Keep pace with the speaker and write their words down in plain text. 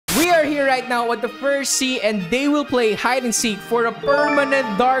are here right now with the first C, and they will play hide and seek for a permanent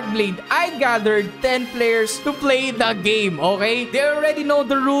dark blade. I gathered 10 players to play the game, okay? They already know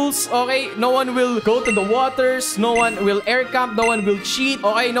the rules, okay? No one will go to the waters. No one will air camp. No one will cheat,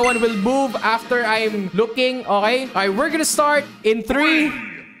 okay? No one will move after I'm looking, okay? All right, we're gonna start in 3,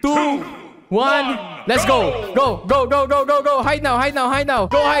 2, 1. Let's go. Go, go, go, go, go, go. Hide now, hide now, hide now.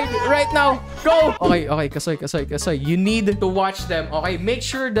 Go hide right now. Go. Okay, okay, Kasoy. You need to watch them, okay? Make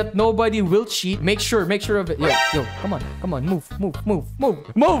sure that nobody will cheat. Make sure of it. Yo, come on. Move.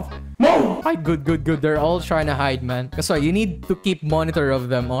 Hi, good. They're all trying to hide, man. Kasoy, you need to keep monitor of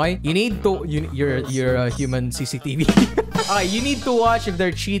them, okay? You need to, you're a human CCTV. Okay, you need to watch if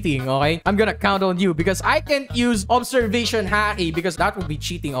they're cheating, okay? I'm gonna count on you because I can't use observation haki because that would be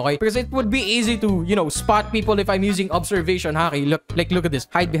cheating, okay? Because it would be easy to, spot people if I'm using observation haki. Look at this.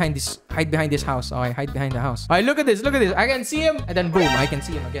 Hide behind this house. Okay, hide behind the house. Alright, look at this. I can see him, and then boom, I can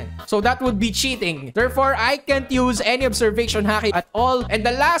see him again. So that would be cheating. Therefore, I can't use any observation haki at all. And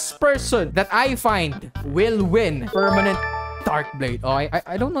the last person that I find will win permanent dark blade. Oh,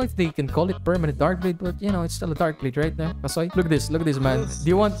 I don't know if they can call it permanent dark blade, but it's still a dark blade right there. Kasoy, look at this, man. Do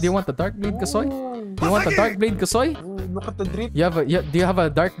you want the dark blade, Kasoy? Do you want the dark blade, Kasoy? Look at the drip. Do you have a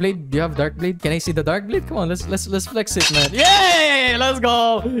dark blade? Do you have dark blade? Can I see the dark blade? Come on, let's flex it, man. Yay! Let's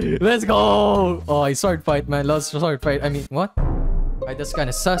go. Oh, I sword fight, man. Lost sword fight. I mean, what? Alright, that's kind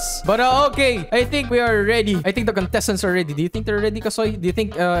of sus. But okay, I think we are ready. I think the contestants are ready. Do you think they're ready, Kasoy? Do you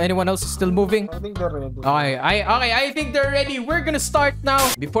think anyone else is still moving? I think they're ready. Okay, I think they're ready. We're gonna start now.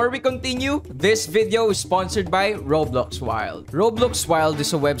 Before we continue, this video is sponsored by Roblox Wild. Roblox Wild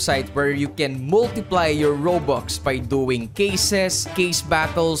is a website where you can multiply your Robux by doing cases, case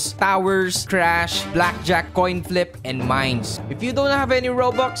battles, towers, crash, blackjack, coin flip, and mines. If you don't have any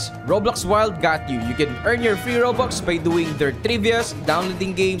Robux, Roblox Wild got you. You can earn your free Robux by doing their trivias,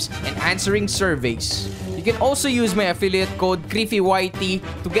 downloading games, and answering surveys. You can also use my affiliate code Kriphie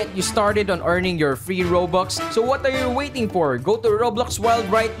to get you started on earning your free Robux. So what are you waiting for? Go to Roblox Wild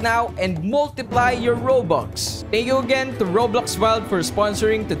right now and multiply your Robux. Thank you again to Roblox Wild for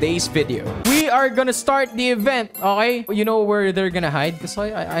sponsoring today's video. We are gonna start the event, okay? You know where they're gonna hide, Kasoy?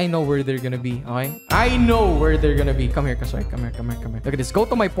 I know where they're gonna be, okay? I know where they're gonna be. Come here, Kasoy. Come here. Look at this. Go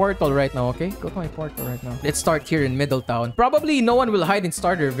to my portal right now, okay? Go to my portal right now. Let's start here in Middletown. Probably no one will hide in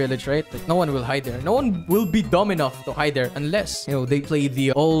Starter Village, right? Like, no one will hide there. No one will be dumb enough to hide there unless, they play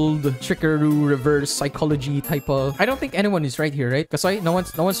the old trickaroo reverse psychology type of... I don't think anyone is right here, right? Kasoy, no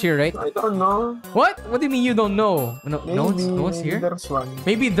one's here, right? I don't know. What? What do you mean you don't know? No one's here? There's one.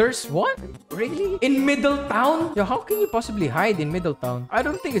 Maybe there's one? Really? In Middletown? Yo, how can you possibly hide in Middletown? I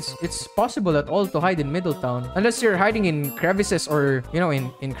don't think it's possible at all to hide in Middletown. Unless you're hiding in crevices or,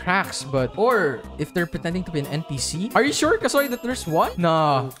 in cracks. But, or if they're pretending to be an NPC. Are you sure, Kasoy, that there's one?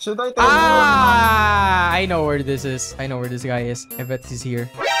 Nah. Should I tell you? I know where this is. I know where this guy is. I bet he's here.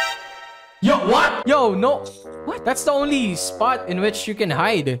 Yo, what? Yo, no. What? That's the only spot in which you can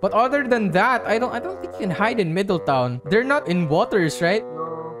hide. But other than that, I don't think you can hide in Middletown. They're not in waters, right?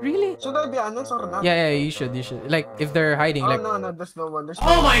 No. Really? Should I be honest or not? Yeah, you should. Like, if they're hiding, like... No, there's no one.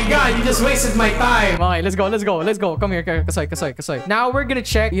 Oh my god, you just wasted my time. Okay, let's go. Come here, Kasoy. Now we're gonna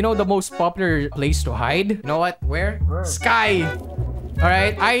check, the most popular place to hide. You know what? Where? Sky.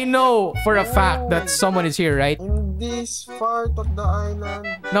 Alright, I know for a fact that someone is here, right? In this part of the island.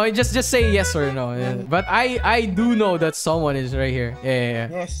 No, just say yes or no. Yeah. But I do know that someone is right here. Yeah.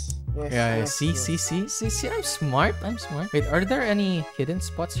 Yes. See, I'm smart. Wait, are there any hidden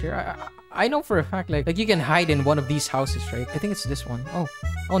spots here? I know for a fact, like you can hide in one of these houses, right? I think it's this one.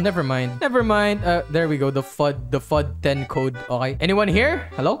 Oh, never mind. There we go. The FUD 10 code. Okay. Anyone here?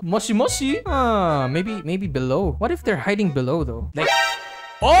 Hello? Moshi. Maybe below. What if they're hiding below though? Like,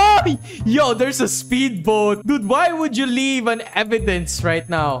 oh, yo, there's a speedboat. Dude, why would you leave an evidence right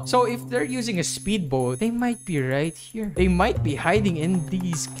now? So if they're using a speedboat, they might be right here. They might be hiding in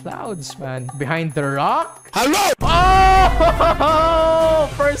these clouds, man. Behind the rock? Hello? Oh,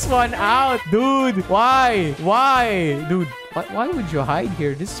 first one out. Dude, why? Dude, why would you hide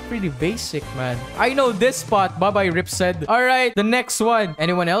here? This is pretty basic, man. I know this spot. Bye-bye, Rip said. All right, the next one.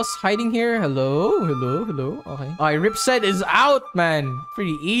 Anyone else hiding here? Hello? Okay. All right, Rip said is out, man.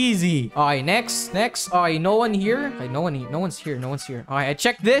 Pretty easy. All right, next. All right, no one here. Okay, no one's here. All right, I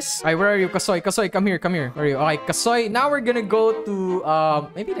checked this. All right, where are you, Kasoy? Come here. Where are you? All right, Kasoy. Now we're gonna go to,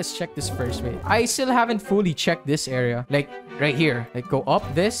 maybe let's check this first. Wait, I still haven't fully checked this area. Like, right here. Like, go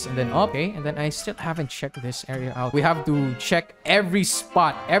up this and then up. Okay, and then I still haven't checked this area out. We have to check every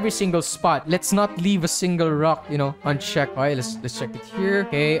spot, every single spot. Let's not leave a single rock, you know, unchecked. All right, let's check it here.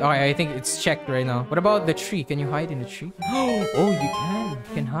 Okay, all right, I think it's checked right now. What about the tree? Can you hide in the tree? Oh, you can.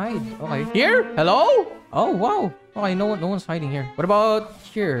 You can hide. Okay, here. Hello. Oh, wow. Okay, no one's hiding here. What about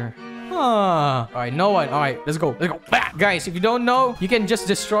here? Huh. Alright, no one. Alright, let's go. Let's go. Bah! Guys, if you don't know, you can just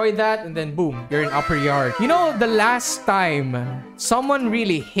destroy that and then boom, you're in upper yard. You know, the last time someone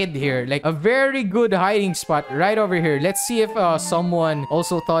really hid here, like a very good hiding spot right over here. Let's see if someone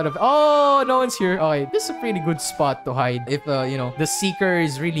also thought of, oh, no one's here. Okay, this is a pretty good spot to hide. If, you know, the seeker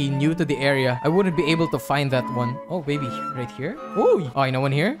is really new to the area, I wouldn't be able to find that one. Oh, maybe right here? Oh, no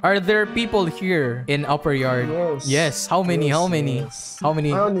one here? Are there people here in upper yard? Yes. How many? How many? Yes. How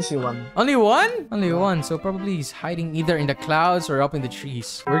many? I only see one. Only one? Only one. So probably he's hiding either in the clouds or up in the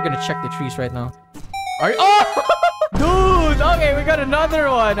trees. We're gonna check the trees right now. Oh! Dude! Okay, we got another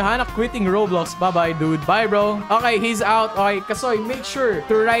one. Hana quitting Roblox. Bye-bye, dude. Bye, bro. Okay, he's out. Okay, Kasoy, make sure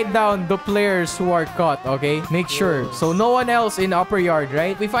to write down the players who are caught, okay? Make sure. So no one else in upper yard,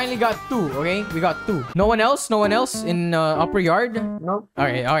 right? We finally got 2, okay? We got 2. No one else? No one else in upper yard? Nope.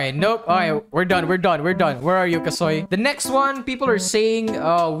 Okay, nope. Okay, we're done. Where are you, Kasoy? The next one, people are saying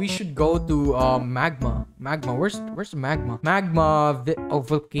we should go to magma. Magma. Where's the magma? Magma.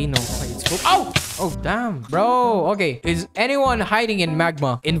 Volcano. Okay, it's oh, damn, bro. Okay, is anyone hiding in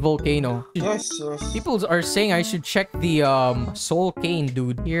magma in volcano? Yes. People are saying I should check the soul cane,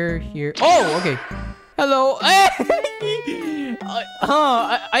 dude. Here. Oh, okay. Hello. I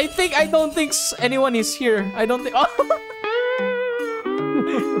don't think anyone is here. I don't think. Oh.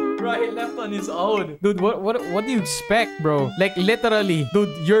 Right, left on his own. Dude, what do you expect, bro? Like, literally. Dude,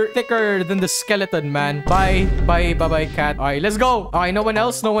 you're thicker than the skeleton, man. Bye, cat. Alright, let's go. Alright, no one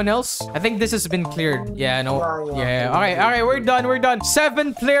else? I think this has been cleared. Yeah, no. Yeah. Alright, we're done.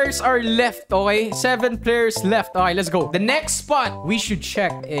 7 players are left, okay? 7 players left. Alright, let's go. The next spot we should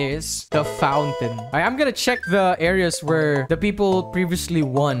check is the fountain. Alright, I'm gonna check the areas where the people previously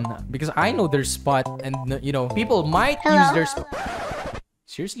won. Because I know their spot. And, you know, people might use their spot.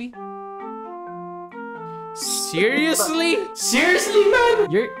 Seriously? Seriously, man?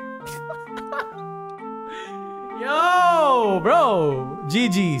 You're... Yo, bro.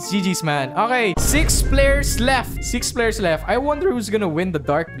 GG's, man. Okay, 6 players left. I wonder who's gonna win the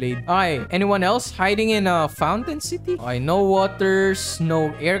Dark Blade. Okay, anyone else hiding in a Fountain City? Okay, no waters,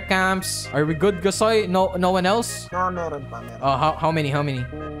 no air camps. Are we good, Gasoy? No one else? Meron pa. How many?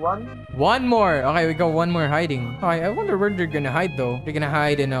 One more. Okay, we got one more hiding. Okay, I wonder where they're gonna hide though. They're gonna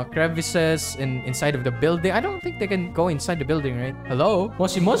hide in crevices and inside of the building. I don't think they can go inside the building, right? Hello?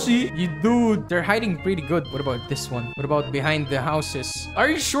 Moshi. You dude, they're hiding pretty good. What about this one? What about behind the houses? Are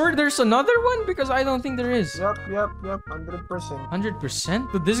you sure there's another one? Because I don't think there is. Yep. 100%.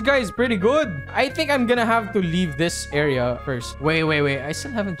 100%? Dude, this guy is pretty good. I think I'm gonna have to leave this area first. Wait. I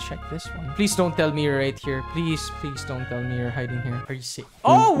still haven't checked this one. Please don't tell me you're right here. Please don't tell me you're hiding here. Are you sick?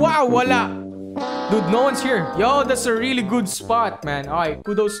 Oh, wow. Wala. Dude, no one's here. Yo, that's a really good spot, man. Alright,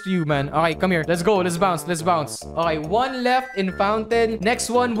 kudos to you, man. Alright, come here. Let's go. Let's bounce. Alright, 1 left in Fountain. Next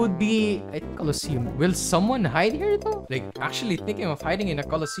one would be, I think, Colosseum. Will someone hide here, though? Like, actually thinking of hiding in a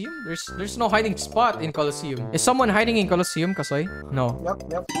Colosseum? There's no hiding spot in Colosseum. Is someone hiding in Colosseum, Kasoy? No.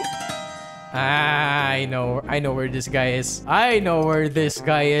 Yep. I know where this guy is.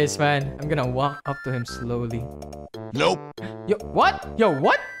 Man. I'm gonna walk up to him slowly. Nope. Yo, what?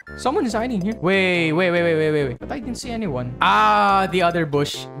 Someone is hiding here. Wait. But I didn't see anyone. Ah, the other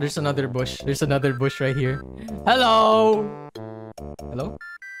bush. There's another bush right here. Hello?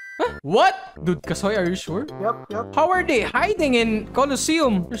 Huh? What? Dude, Kasoy, are you sure? Yep. How are they hiding in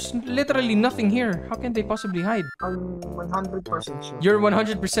Colosseum? There's literally nothing here. How can they possibly hide? I'm 100% sure. You're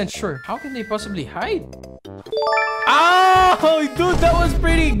 100% sure. How can they possibly hide? Oh, dude, that was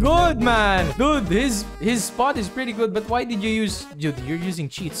pretty good, man. Dude, his spot is pretty good. But why did you use... Dude, you're using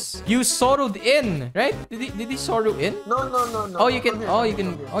cheats. You soloed in, right? Did he solo in? No. Oh, you can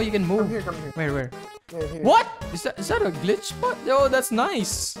move. Come here. Where? Here. What? Is that a glitch spot? Oh, that's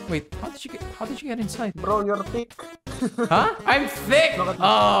nice. Wait, how did you get inside? Bro, you're thick. Huh? I'm thick.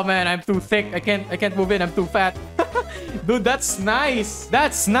 Oh man, I'm too thick. I can't move in. I'm too fat. Dude, that's nice.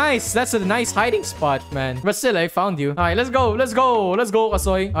 That's a nice hiding spot, man. But still, I found you. Alright, let's go,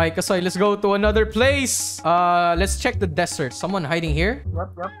 Kasoy. Alright, Kasoy, let's go to another place. Let's check the desert. Someone hiding here?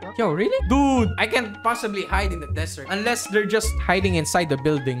 Yep. Yo, really? Dude, I can't possibly hide in the desert unless they're just hiding inside the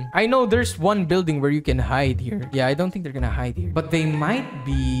building. I know there's one building where you can hide here. Yeah, I don't think they're gonna hide here. But they might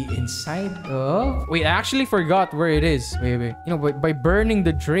be inside of... Wait, I actually forgot where it is. Wait. You know, by burning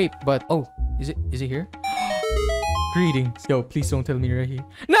the drape. But, oh, is it here? Greetings. Yo, please don't tell me you're right here.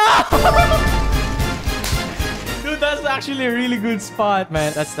 No! Dude, That's actually a really good spot,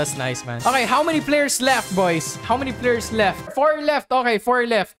 man. That's nice, man. Okay, how many players left, boys? How many players left? 4 left. Okay, 4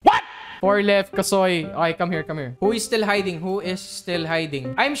 left. What? 4 left, Kasoy. Okay, come here, come here. Who is still hiding? Who is still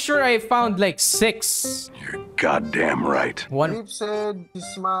hiding? I'm sure I found like 6. You're goddamn right. 1. Rip said,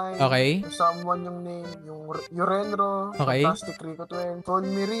 he's mine. Okay. Someone yung name, yung Urenro. Okay. Fantastic Rico 12.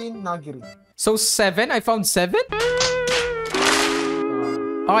 Tolmirin, Nagiri. So 7? I found 7?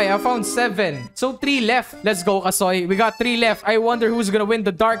 Okay, I found 7. So 3 left. Let's go, Kasoy. We got 3 left. I wonder who's gonna win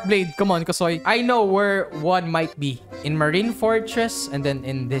the Dark Blade. Come on, Kasoy. I know where 1 might be. In Marine Fortress and then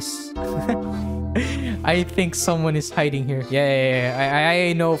in this. I think someone is hiding here. Yeah.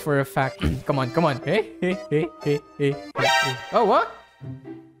 I know for a fact. Come on, come on. Hey. Oh, what?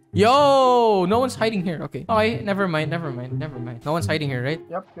 Yo, no one's hiding here. Okay. Okay, never mind. No one's hiding here, right?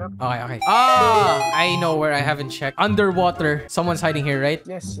 Yep. Okay. Ah, I know where I haven't checked. Underwater. Someone's hiding here, right?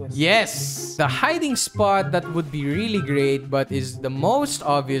 Yes. The hiding spot that would be really great, but is the most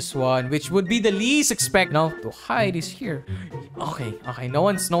obvious one, which would be the least expect now to hide is here. Okay. No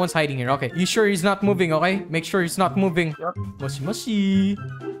one's hiding here. Okay. You sure he's not moving, okay? Make sure he's not moving. Yep. Moshi.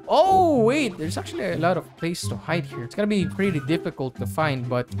 Oh, wait. There's actually a lot of place to hide here. It's gonna be pretty difficult to find,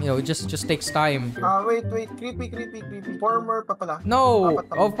 but you know, it just takes time. Wait. Creepy. 4 more pa pala. No.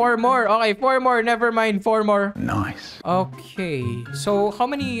 Oh, 4 more. Okay, 4 more. Never mind. 4 more. Nice. Okay. So, how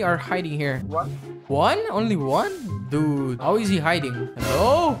many are hiding here? 1. 1? Only 1? Dude, how is he hiding?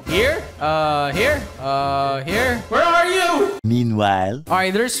 Hello? Here? Here? Where are you? Meanwhile.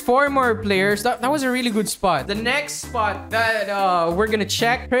 Alright, there's 4 more players. That was a really good spot. The next spot that we're gonna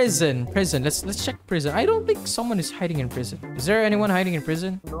check, prison. Let's check prison. I don't think someone is hiding in prison. Is there anyone hiding in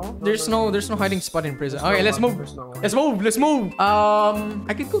prison? No. There's no hiding spot in prison. Okay, let's move. There's no one. Let's move.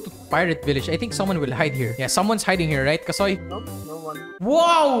 I could go to Pirate Village. I think someone will hide here. Yeah, someone's hiding here, right, Kasoy? Nope, no one.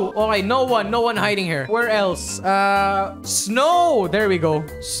 Wow! Okay, no one hiding here. Where else? Snow! There we go.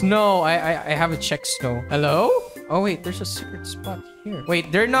 Snow. I haven't checked snow. Hello? Oh, wait. There's a secret spot here.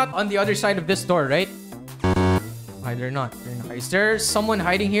 Wait, they're not on the other side of this door, right? Okay, they're not. Is there someone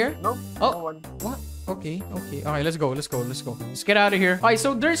hiding here? Nope, Oh. no one. What? Okay. Alright, let's go. Let's get out of here. Alright,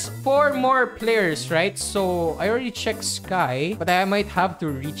 so there's 4 more players, right? So I already checked Sky, but I might have to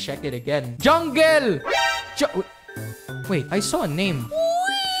recheck it again. Jungle! Wait, I saw a name.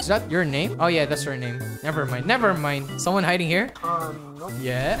 Is that your name? Oh yeah, that's your name. Never mind. Someone hiding here? Nope.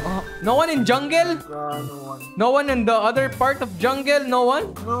 Yeah. No one in jungle? No one. No one in the other part of jungle? No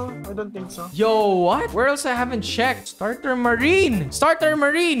one? No, I don't think so. Yo, what? Where else I haven't checked? Starter Marine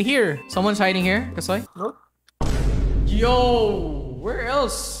here. Someone's hiding here, Kasoy? Nope. Yo, where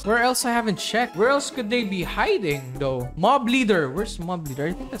else? Where else I haven't checked? Where else could they be hiding though? Mob leader. Where's mob leader?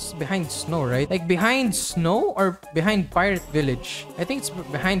 I think that's behind snow, right? Like behind snow or behind Pirate Village? I think it's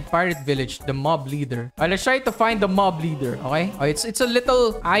behind Pirate Village, the mob leader. Alright, let's try to find the mob leader, okay? Oh, it's a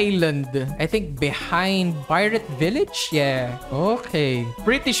little island. I think behind Pirate Village? Yeah. Okay.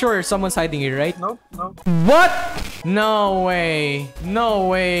 Pretty sure someone's hiding here, right? Nope. What? No way. No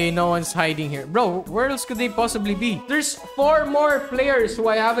one's hiding here. Bro, where else could they possibly be? There's 4 more players who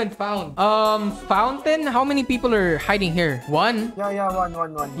I haven't found. Fountain? How many people are hiding here? 1? Yeah, one.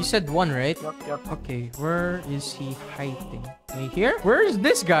 You said 1, right? Yep. Okay, where is he hiding? Here? Where is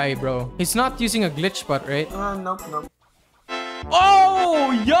this guy, bro? He's not using a glitch spot, right? Nope.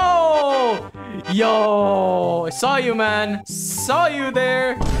 Oh, yo, saw you, man. Saw you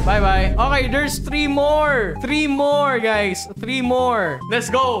there. Bye. Okay, there's 3 more. 3 more, guys. 3 more. Let's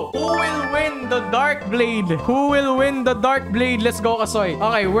go. Who will win the Dark Blade? Let's go, Kasoy.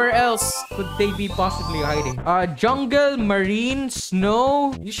 Okay, where else could they be possibly hiding? Jungle, marine,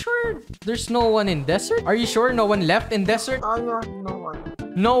 snow. You sure there's no one in desert? Are you sure no one left in desert? Yeah, no one.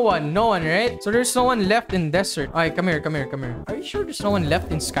 No one, right? So there's no one left in desert. Alright, come here. Are you sure there's no one left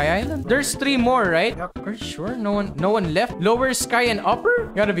in Sky Island? There's 3 more, right? Yep. Are you sure? No one left? Lower Sky and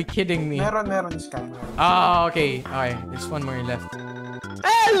upper? You gotta be kidding me. Meron Sky. Ah, okay. Alright, there's 1 more left.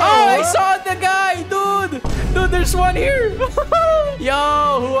 Hello! Oh, I saw the guy, dude! Dude, there's one here!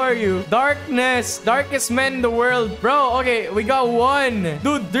 Yo, who are you? Darkest man in the world. Bro, okay, we got 1.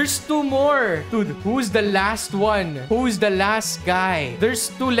 Dude, there's 2 more. Dude, who's the last one? Who's the last guy? There's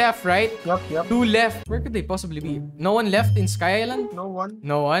 2 left, right? Yep. 2 left. Where could they possibly be? No one left in Sky Island? No one.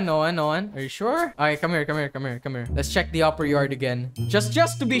 No one. Are you sure? Alright, come here. Let's check the upper yard again. Just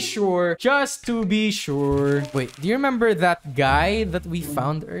to be sure. Wait, do you remember that guy that we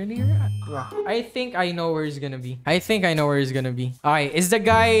found earlier? Yeah. I think I know where he's gonna be. Alright, is the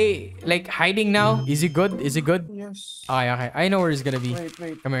guy like hiding now? Is he good? Yes. Okay. I know where he's gonna be.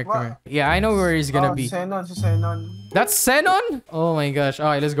 Wait. Come here. Yeah, I know where he's gonna be. Si Senon. That's Xenon? Oh my gosh. All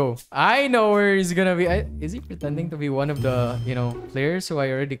right, let's go. I know where he's gonna be. Is he pretending to be one of the, players who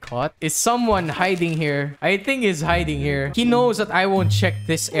I already caught? Is someone hiding here? I think he's hiding here. He knows that I won't check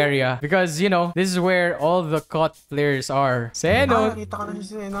this area because, this is where all the caught players are. Xenon. Nakita ko na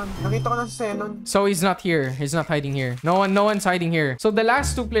si Xenon. Nakita ko na si Xenon. So he's not here. He's not hiding here. No one's hiding here. So the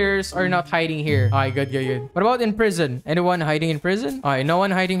last two players are not hiding here. Alright, good. What about in prison? Anyone hiding in prison? Alright, no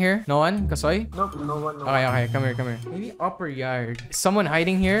one hiding here? No one? Kasoy? Nope, no one. Okay, come here. Maybe upper yard. Is someone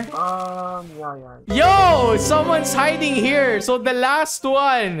hiding here? Yeah. Yo! Someone's hiding here! So the last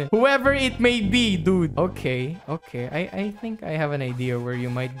one, whoever it may be, dude. Okay. I think I have an idea where you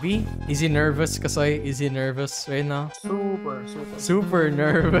might be. Is he nervous, Kasoy? Is he nervous right now? Super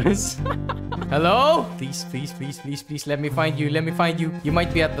nervous. Hello? Please. Let me find you. You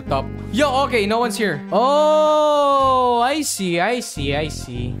might be at the top. Yo, okay, no one's here. Oh, I see. I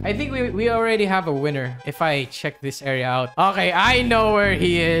think we already have a winner if I check this area out. Okay, I know where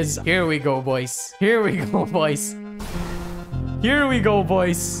he is. Here we go, boys. Yo,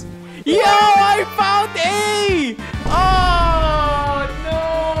 I found A! Oh, no!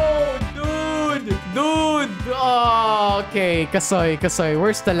 Dude! Oh, okay. Kasoy.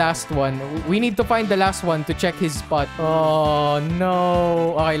 Where's the last one? We need to find the last one to check his spot. Oh,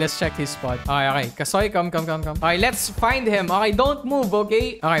 no. Okay, let's check his spot. Okay. Kasoy, come. Okay, let's find him. Okay, don't move,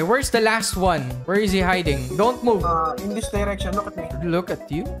 okay? Okay, where's the last one? Where is he hiding? Don't move. In this direction. Look at me. Look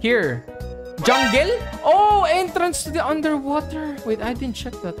at you? Here. Jungle? Oh, entrance to the underwater. Wait, I didn't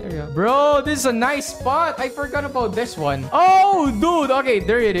check that area. Bro, this is a nice spot. I forgot about this one. Oh, dude. Okay,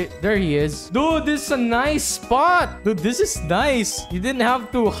 there he is. Dude, this is a nice spot. Dude, this is nice. You didn't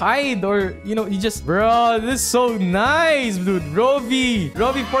have to hide or, you just... Bro, this is so nice, dude. Rovi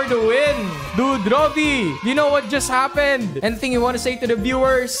for the win. Dude, Rovi, you know what just happened? Anything you want to say to the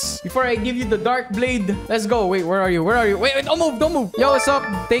viewers before I give you the dark blade? Let's go. Wait, where are you? Wait, don't move. Yo, what's up?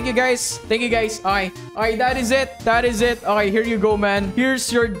 Thank you, guys. Alright, that is it. Okay, here you go, man.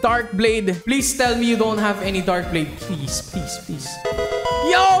 Here's your dark blade. Please tell me you don't have any dark blade. Please.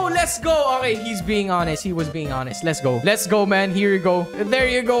 Yo, let's go. Okay, he's being honest. He was being honest. Let's go, man. Here you go. There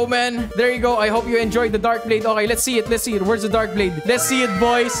you go, man. There you go. I hope you enjoyed the dark blade. Okay, let's see it. Where's the dark blade? Let's see it,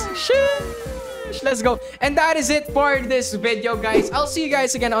 boys. Sheesh. Let's go. And that is it for this video, guys. I'll see you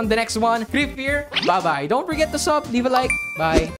guys again on the next one. Kriphie here. Bye-bye. Don't forget to sub. Leave a like. Bye.